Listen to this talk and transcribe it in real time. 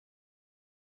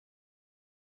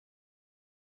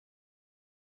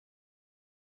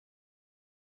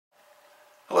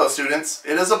Hello students,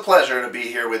 it is a pleasure to be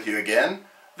here with you again,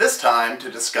 this time to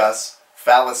discuss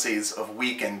fallacies of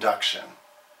weak induction.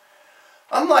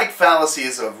 Unlike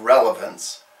fallacies of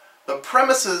relevance, the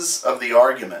premises of the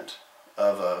argument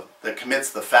that commits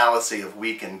the fallacy of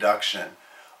weak induction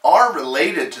are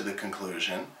related to the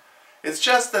conclusion. It's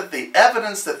just that the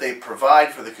evidence that they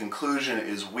provide for the conclusion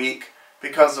is weak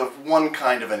because of one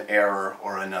kind of an error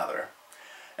or another.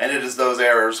 And it is those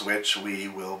errors which we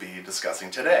will be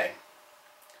discussing today.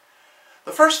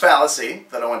 The first fallacy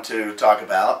that I want to talk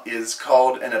about is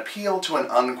called an appeal to an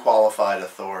unqualified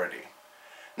authority.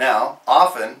 Now,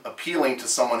 often appealing to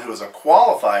someone who is a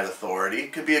qualified authority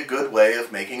could be a good way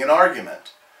of making an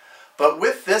argument. But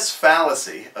with this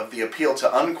fallacy of the appeal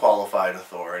to unqualified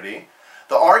authority,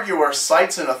 the arguer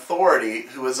cites an authority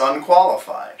who is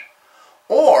unqualified,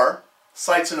 or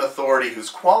cites an authority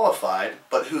who's qualified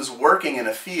but who's working in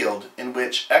a field in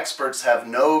which experts have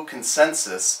no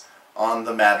consensus on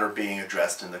the matter being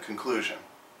addressed in the conclusion.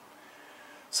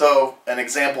 So an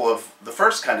example of the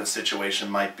first kind of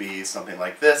situation might be something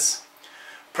like this.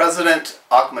 President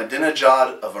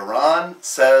Ahmadinejad of Iran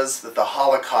says that the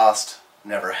Holocaust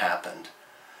never happened.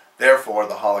 Therefore,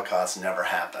 the Holocaust never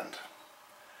happened.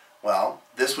 Well,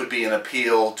 this would be an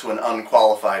appeal to an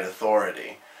unqualified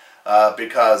authority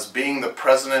because being the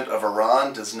president of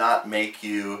Iran does not make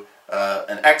you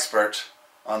an expert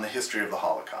on the history of the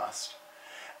Holocaust.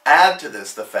 Add to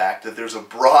this the fact that there's a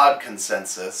broad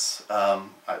consensus,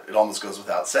 it almost goes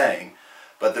without saying,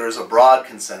 but there is a broad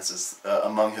consensus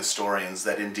among historians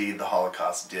that indeed the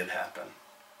Holocaust did happen.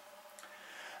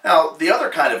 Now, the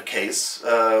other kind of case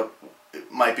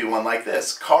might be one like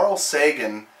this. Carl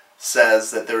Sagan says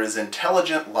that there is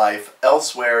intelligent life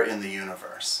elsewhere in the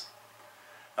universe.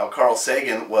 Now, Carl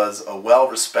Sagan was a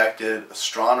well-respected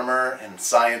astronomer and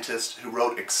scientist who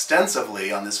wrote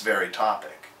extensively on this very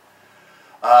topic.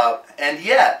 And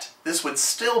yet, this would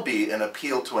still be an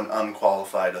appeal to an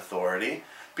unqualified authority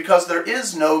because there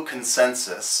is no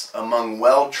consensus among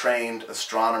well-trained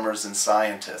astronomers and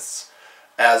scientists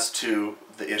as to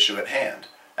the issue at hand,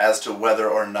 as to whether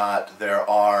or not there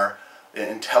are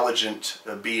intelligent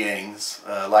beings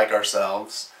like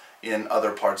ourselves in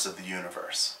other parts of the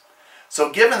universe.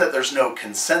 So given that there's no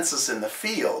consensus in the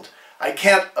field, I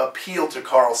can't appeal to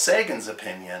Carl Sagan's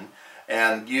opinion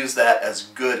and use that as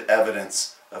good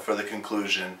evidence for the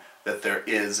conclusion that there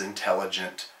is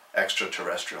intelligent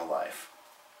extraterrestrial life.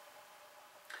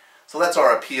 So that's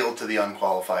our appeal to the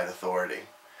unqualified authority.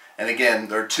 And again,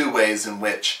 there are two ways in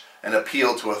which an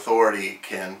appeal to authority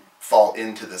can fall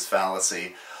into this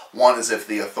fallacy. One is if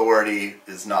the authority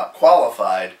is not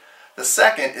qualified. The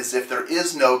second is if there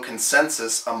is no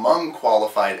consensus among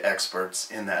qualified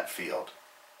experts in that field.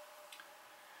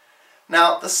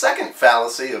 Now, the second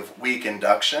fallacy of weak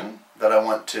induction that I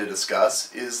want to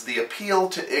discuss is the appeal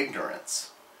to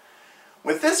ignorance.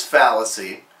 With this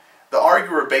fallacy, the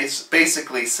arguer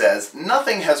basically says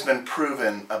nothing has been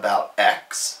proven about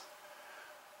X,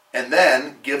 and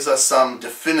then gives us some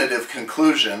definitive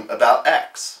conclusion about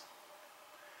X.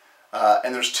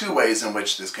 And there's two ways in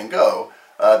which this can go.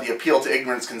 The appeal to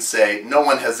ignorance can say no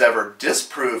one has ever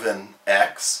disproven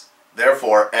X,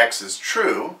 therefore X is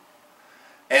true,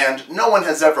 and no one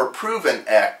has ever proven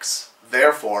X,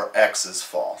 therefore X is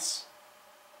false.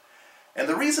 And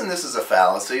the reason this is a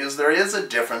fallacy is there is a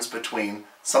difference between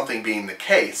something being the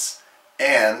case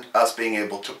and us being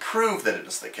able to prove that it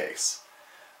is the case.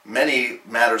 Many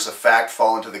matters of fact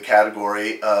fall into the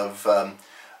category of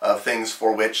things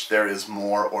for which there is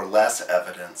more or less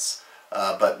evidence,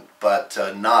 but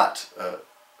not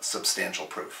substantial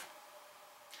proof.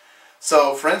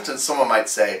 So, for instance, someone might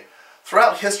say,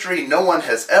 throughout history, no one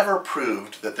has ever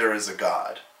proved that there is a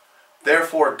God.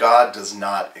 Therefore, God does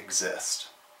not exist.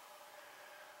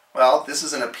 Well, this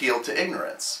is an appeal to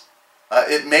ignorance.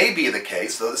 It may be the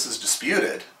case, though this is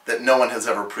disputed, that no one has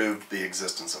ever proved the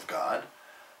existence of God.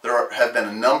 There have been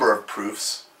a number of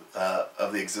proofs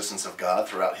of the existence of God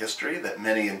throughout history that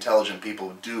many intelligent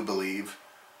people do believe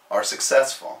are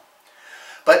successful.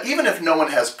 But even if no one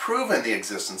has proven the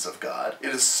existence of God, it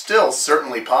is still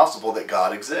certainly possible that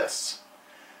God exists.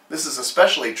 This is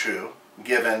especially true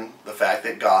given the fact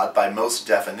that God, by most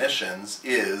definitions,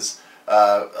 is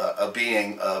a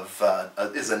being of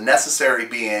is a necessary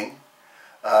being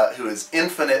who is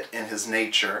infinite in his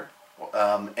nature,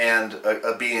 and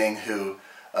a being who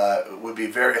would be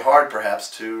very hard, perhaps,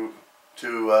 to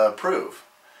prove.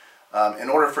 In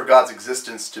order for God's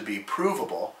existence to be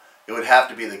provable, it would have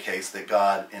to be the case that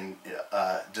God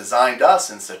designed us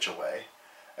in such a way,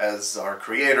 as our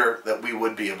Creator, that we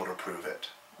would be able to prove it.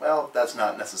 Well, that's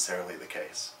not necessarily the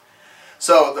case.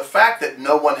 So the fact that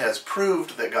no one has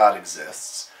proved that God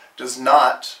exists does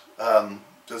not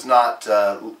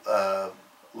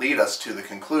lead us to the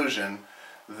conclusion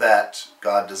that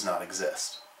God does not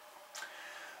exist.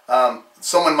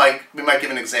 We might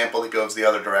give an example that goes the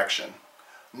other direction.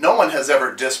 No one has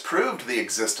ever disproved the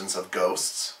existence of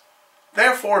ghosts,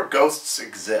 therefore ghosts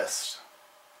exist.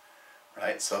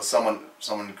 Right? So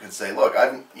someone could say, look,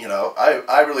 I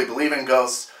really believe in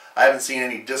ghosts. I haven't seen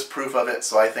any disproof of it,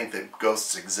 so I think that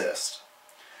ghosts exist.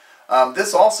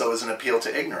 This also is an appeal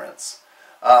to ignorance.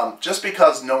 Just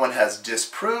because no one has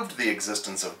disproved the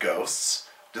existence of ghosts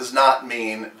does not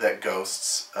mean that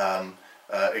ghosts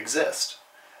exist.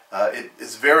 It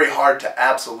is very hard to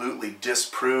absolutely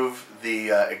disprove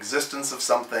the existence of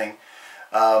something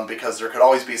because there could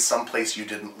always be some place you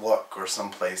didn't look, or some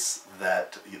place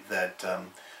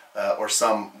or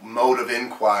some mode of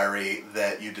inquiry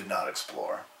that you did not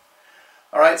explore.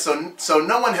 All right, so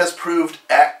no one has proved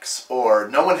X, or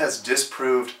no one has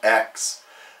disproved X.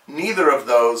 Neither of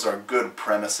those are good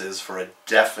premises for a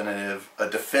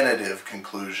definitive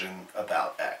conclusion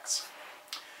about X.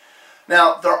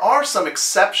 Now, there are some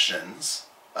exceptions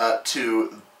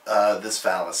to this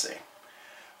fallacy.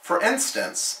 For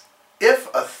instance, if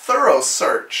a thorough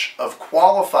search of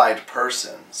qualified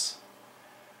persons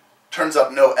turns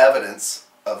up no evidence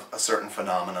of a certain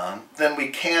phenomenon, then we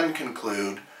can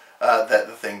conclude that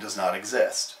the thing does not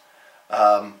exist.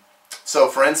 So,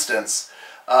 for instance,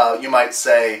 you might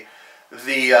say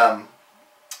the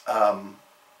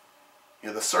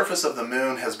surface of the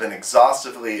moon has been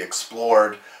exhaustively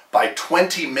explored by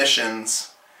 20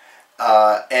 missions,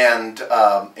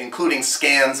 including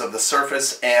scans of the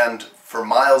surface and for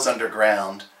miles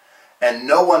underground, and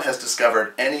no one has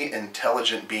discovered any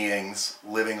intelligent beings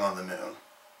living on the moon.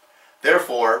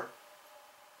 Therefore,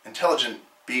 intelligent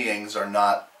beings are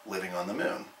not living on the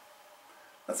moon.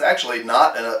 That's actually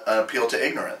not an appeal to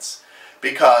ignorance,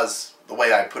 because the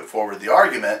way I put forward the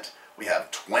argument, we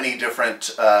have 20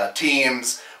 different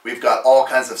teams, we've got all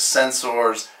kinds of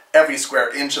sensors, every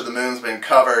square inch of the moon's been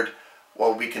covered.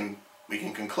 Well, we can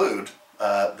conclude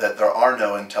that there are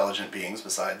no intelligent beings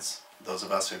besides those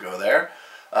of us who go there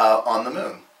on the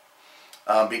moon,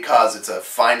 because it's a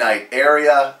finite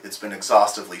area, it's been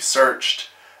exhaustively searched,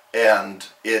 and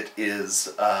it's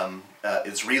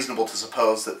reasonable to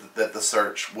suppose that the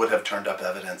search would have turned up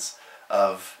evidence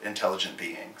of intelligent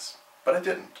beings, but it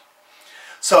didn't.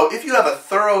 So if you have a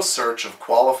thorough search of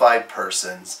qualified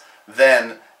persons,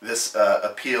 then this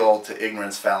appeal to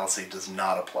ignorance fallacy does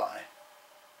not apply.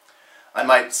 I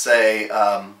might say,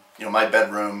 my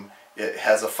bedroom, it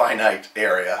has a finite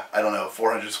area, I don't know,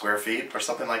 400 square feet or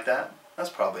something like that. That's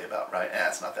probably about right.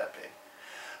 It's not that big.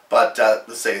 But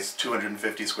let's say it's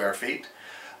 250 square feet.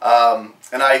 And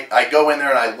I go in there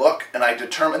and I look and I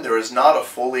determine there is not a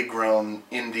fully grown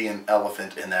Indian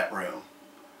elephant in that room.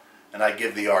 And I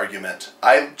give the argument.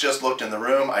 I just looked in the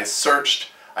room, I searched,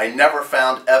 I never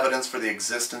found evidence for the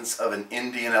existence of an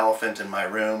Indian elephant in my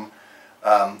room.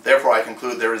 Therefore I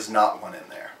conclude there is not one in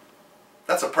there.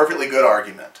 That's a perfectly good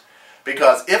argument.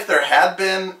 Because if there had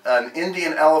been an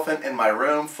Indian elephant in my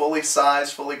room, fully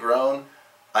sized, fully grown,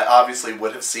 I obviously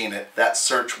would have seen it. That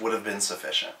search would have been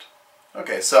sufficient.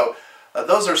 Okay, so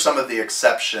those are some of the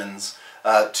exceptions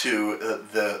to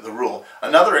the rule.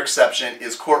 Another exception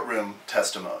is courtroom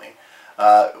testimony.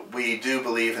 We do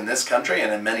believe in this country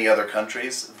and in many other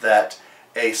countries that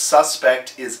a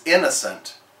suspect is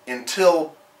innocent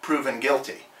until proven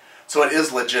guilty. So it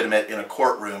is legitimate in a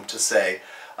courtroom to say,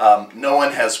 no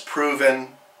one has proven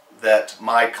that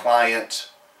my client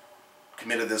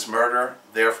committed this murder,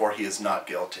 therefore he is not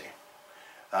guilty.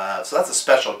 So that's a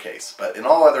special case. But in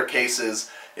all other cases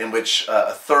in which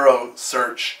a thorough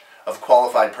search of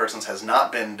qualified persons has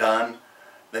not been done,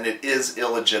 then it is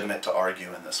illegitimate to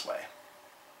argue in this way.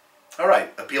 All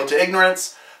right, appeal to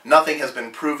ignorance, nothing has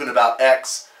been proven about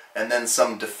X, and then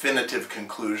some definitive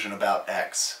conclusion about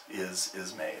X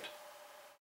is made.